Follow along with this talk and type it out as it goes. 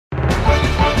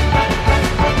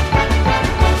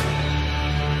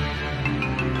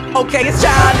Okay, it's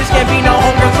Childish Gambino,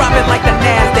 homegirls dropping like the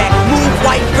NASDAQ. Move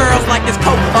white girls like this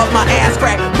coat of my ass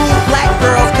crack. Move black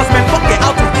girls, cause man, fuck it,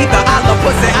 I'll do either. I love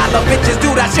pussy, I love bitches,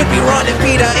 dude, I should be running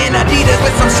Peter in Adidas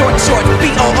with some short shorts.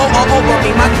 B-O-O all over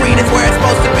me, my green is where it's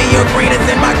supposed to be. Your green is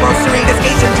in my grocery. This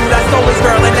Asian dude, I stole his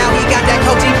girl, and now he got that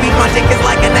Koji beef. My dick is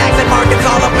like an accent mark, it's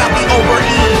all about the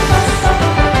overeat.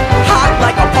 Hot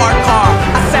like a parked car,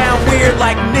 I sound weird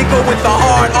like nigga with a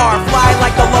hard R. Fly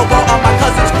like the logo on my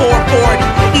cousin's 440.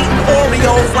 Eating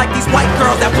Oreos like these white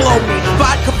girls that blow me.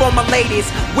 Vodka for my ladies,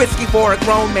 whiskey for a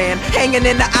grown man. Hanging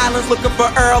in the islands looking for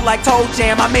Earl like Toe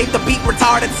Jam. I made the beat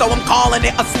retarded, so I'm calling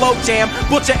it a slow jam.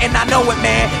 Butcher and I know it,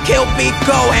 man, kill beef,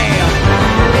 go ham.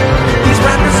 These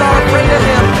rappers are afraid of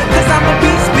him, cause I'm a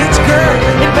beast, bitch, girl.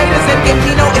 Invaders and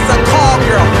Gambino is a call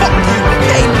girl. Fuck you,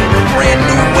 pay me. Brand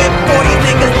new whip, 40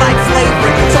 niggas like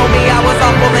slavery. Told me I was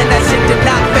humble and that shit did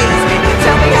not faze me.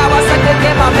 Tell me how I sucked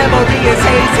again, my memory is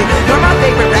hazy. You're my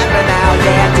favorite rapper now,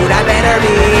 yeah, dude, I better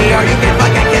be. Or you can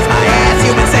fucking kiss my ass,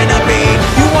 human centipede.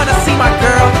 You wanna see my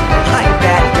girl? I ain't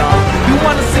that dumb. You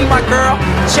wanna see my girl?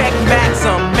 Check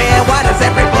Maxim. Man, why does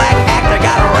every black actor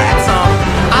gotta rap some?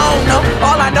 I don't know,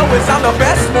 all I know is I'm the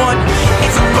best one.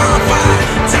 It's a bonfire,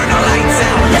 turn the lights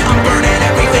out. I'm burning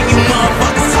everything you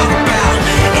motherfuckers talk about.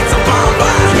 It's a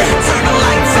bonfire, turn the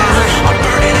lights out. I'm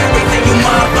burning everything you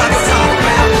motherfuckers talk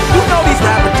about. You know these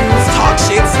rapper dudes talk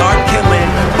shit, start killing.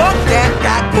 Fuck that,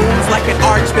 got moves like an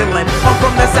arch villain. I'm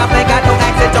from the south, ain't got no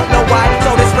accent, don't know why.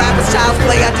 So this rapper's child's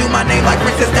play, I do my name like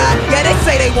Princess Di. Yeah, they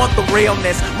say they want the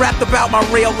realness, rapped about my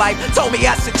real life. Told me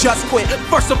I should just quit.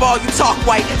 First of all, you talk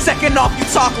white. Second off, you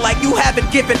talk like you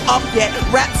haven't given up yet.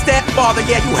 Rap stepfather,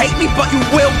 yeah, you hate me, but you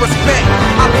will respect.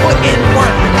 I put in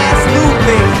work, ass new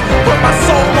things. Put my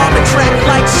soul on the track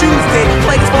like shoes did.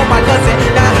 Plays for my cousin,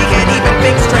 now he can't even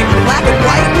think straight. Black and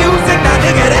white music, now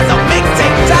nigga, that's a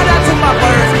mixtape. Shout out to my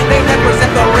birds, they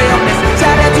represent the realness.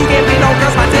 Shout out to Gambino,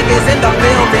 girls, my dick is in the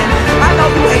building. I know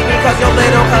you hate me cause your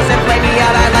little cousin play me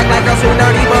out. I like girls who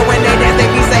nerdy, but when they dance, they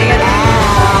be saying,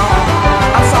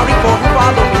 ow. I'm sorry for who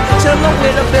follow me. Chillin'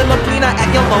 with a Filipina at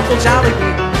your local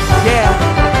Jollibee. Yeah,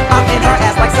 I'm in her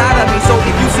ass like side of me. So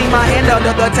if you see my hand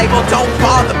under the table, don't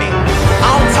bother me. I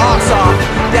don't talk soft,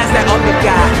 that's that other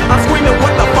guy. I'm screaming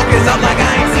what the fuck is up like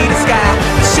I ain't see the sky.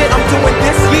 The shit I'm doing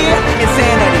this year,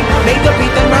 insanity. Made the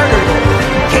beat then murdered it.